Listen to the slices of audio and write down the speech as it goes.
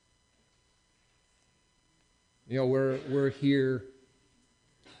We're here,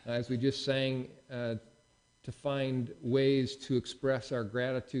 as we just sang, to find ways to express our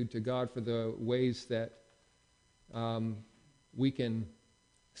gratitude to God for the ways that we can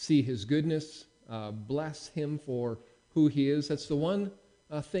see His goodness, bless Him for who He is. That's the one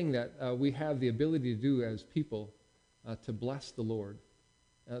thing that we have the ability to do as people, to bless the Lord.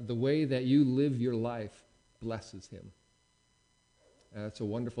 The way that you live your life blesses Him. It's a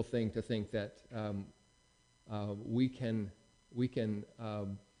wonderful thing to think that we can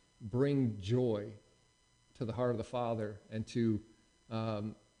bring joy to the heart of the Father and to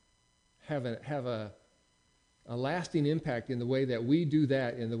have a lasting impact in the way that we do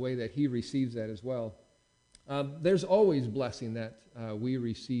that, in the way that He receives that as well. There's always blessing that we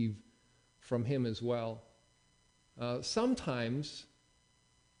receive from Him as well. Sometimes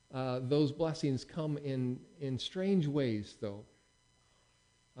those blessings come in strange ways, though.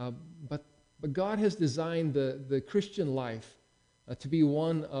 But God has designed the Christian life to be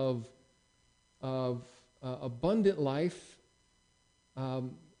one of abundant life,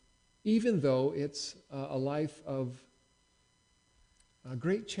 even though it's a life of a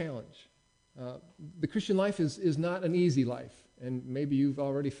great challenge. The Christian life is not an easy life, and maybe you've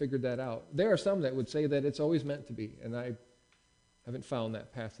already figured that out. There are some that would say that it's always meant to be, and I haven't found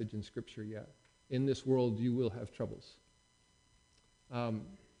that passage in Scripture yet. In this world you will have troubles.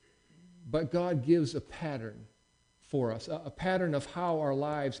 But God gives a pattern for us, a pattern of how our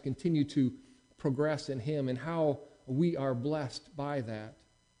lives continue to progress in Him and how we are blessed by that.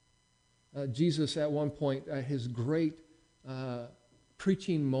 Jesus, at one point, his great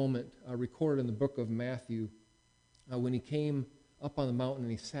preaching moment recorded in the book of Matthew, when He came up on the mountain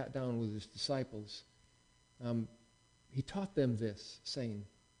and He sat down with His disciples, He taught them this, saying,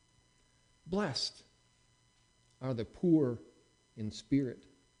 "Blessed are the poor in spirit,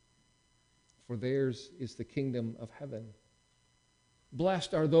 for theirs is the kingdom of heaven.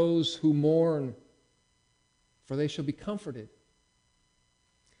 Blessed are those who mourn, for they shall be comforted.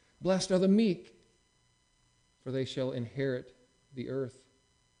 Blessed are the meek, for they shall inherit the earth.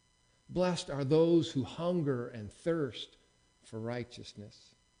 Blessed are those who hunger and thirst for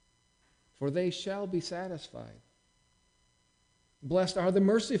righteousness, for they shall be satisfied. Blessed are the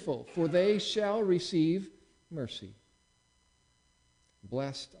merciful, for they shall receive mercy.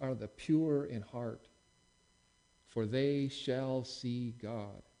 Blessed are the pure in heart, for they shall see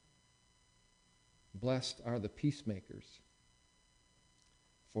God. Blessed are the peacemakers,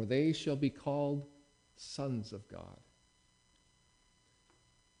 for they shall be called sons of God."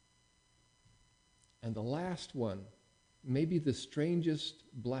 And the last one, maybe the strangest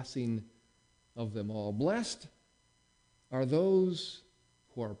blessing of them all. Blessed are those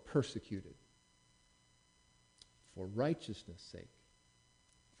who are persecuted for righteousness' sake,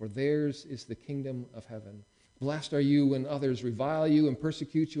 for theirs is the kingdom of heaven. Blessed are you when others revile you and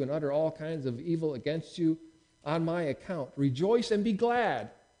persecute you and utter all kinds of evil against you on my account. Rejoice and be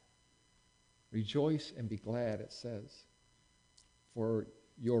glad. Rejoice and be glad, it says, for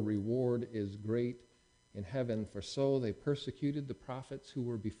your reward is great in heaven, for so they persecuted the prophets who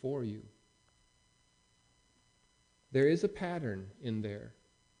were before you. There is a pattern in there.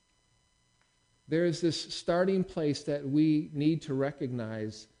 There is this starting place that we need to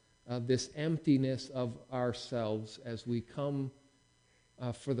recognize, this emptiness of ourselves as we come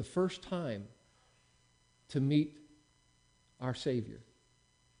for the first time to meet our Savior,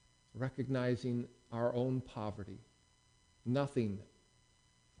 recognizing our own poverty. Nothing.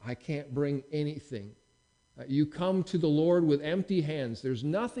 I can't bring anything. You come to the Lord with empty hands. There's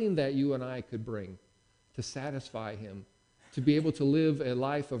nothing that you and I could bring to satisfy Him, to be able to live a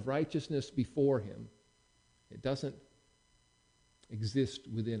life of righteousness before Him. It doesn't exist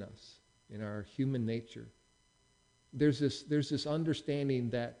within us, in our human nature. There's this understanding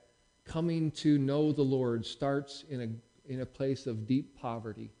that coming to know the Lord starts in a place of deep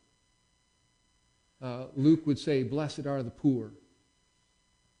poverty. Luke would say, "Blessed are the poor."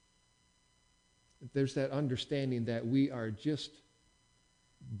 There's that understanding that we are just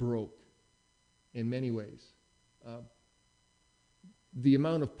broke in many ways. The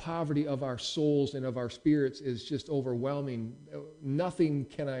amount of poverty of our souls and of our spirits is just overwhelming. Nothing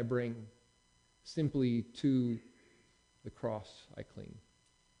can I bring, simply to the cross I cling.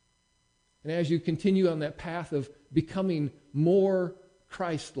 And as you continue on that path of becoming more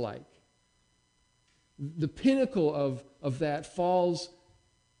Christ-like, the pinnacle of that falls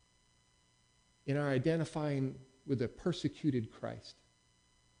in our identifying with a persecuted Christ,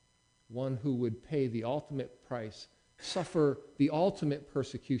 one who would pay the ultimate price, suffer the ultimate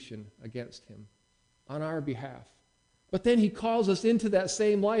persecution against Him on our behalf. But then He calls us into that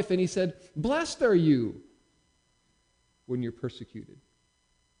same life, and He said, "Blessed are you when you're persecuted.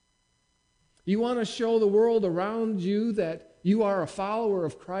 You want to show the world around you that you are a follower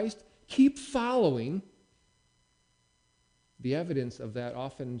of Christ? Keep following. The evidence of that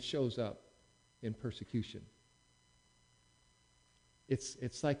often shows up in persecution.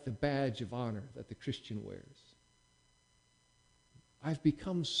 It's like the badge of honor that the Christian wears. I've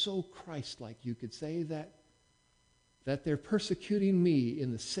become so Christ-like, you could say, that they're persecuting me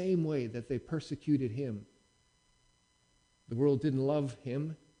in the same way that they persecuted him. The world didn't love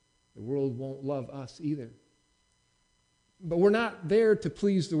him. The world won't love us either. But we're not there to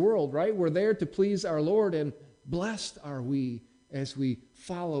please the world, right? We're there to please our Lord, and blessed are we as we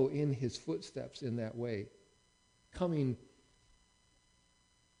follow in his footsteps in that way, coming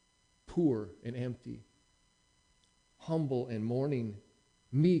poor and empty, humble and mourning,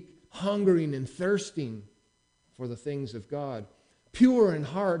 meek, hungering and thirsting for the things of God, pure in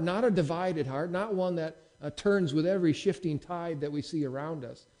heart, not a divided heart, not one that turns with every shifting tide that we see around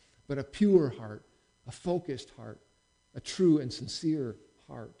us, but a pure heart, a focused heart, a true and sincere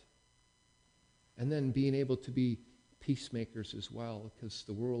heart. And then being able to be peacemakers as well, because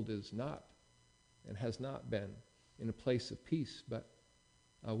the world is not and has not been in a place of peace, but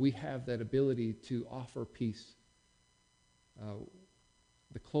we have that ability to offer peace.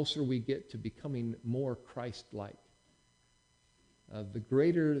 The closer we get to becoming more Christ-like, the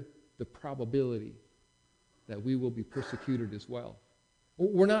greater the probability that we will be persecuted as well.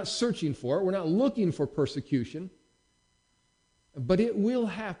 We're not searching for it. We're not looking for persecution. But it will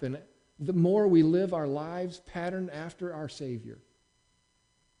happen the more we live our lives patterned after our Savior.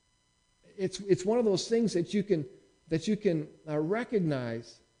 It's one of those things that you can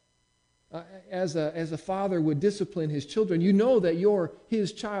recognize as a father would discipline his children. You know that you're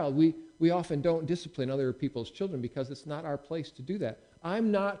his child. We often don't discipline other people's children because it's not our place to do that.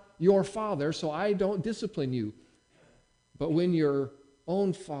 I'm not your father, so I don't discipline you. But when your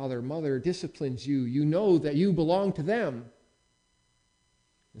own father, mother disciplines you, you know that you belong to them.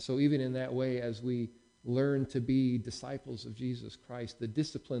 And so even in that way, as we learn to be disciples of Jesus Christ, the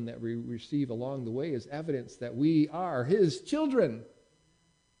discipline that we receive along the way is evidence that we are his children.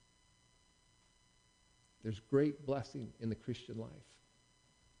 There's great blessing in the Christian life.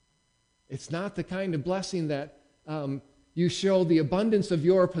 It's not the kind of blessing that you show the abundance of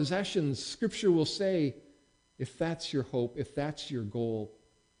your possessions. Scripture will say, if that's your hope, if that's your goal,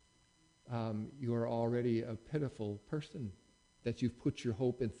 you are already a pitiful person, that you've put your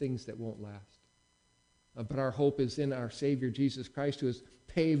hope in things that won't last. But our hope is in our Savior, Jesus Christ, who has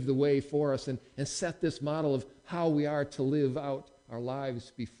paved the way for us and set this model of how we are to live out our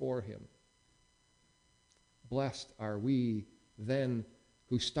lives before him. Blessed are we then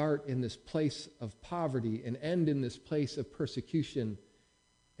who start in this place of poverty and end in this place of persecution,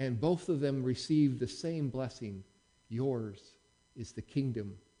 and both of them receive the same blessing. Yours is the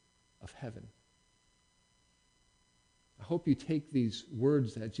kingdom of heaven. I hope you take these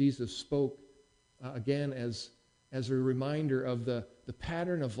words that Jesus spoke again as a reminder of the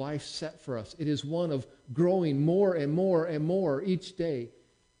pattern of life set for us. It is one of growing more and more and more each day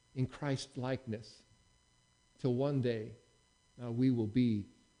in Christ likeness, till one day we will be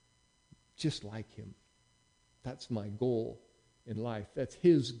just like him. That's my goal in life. That's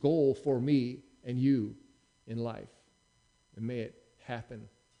his goal for me and you in life. And may it happen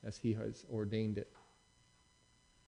as he has ordained it.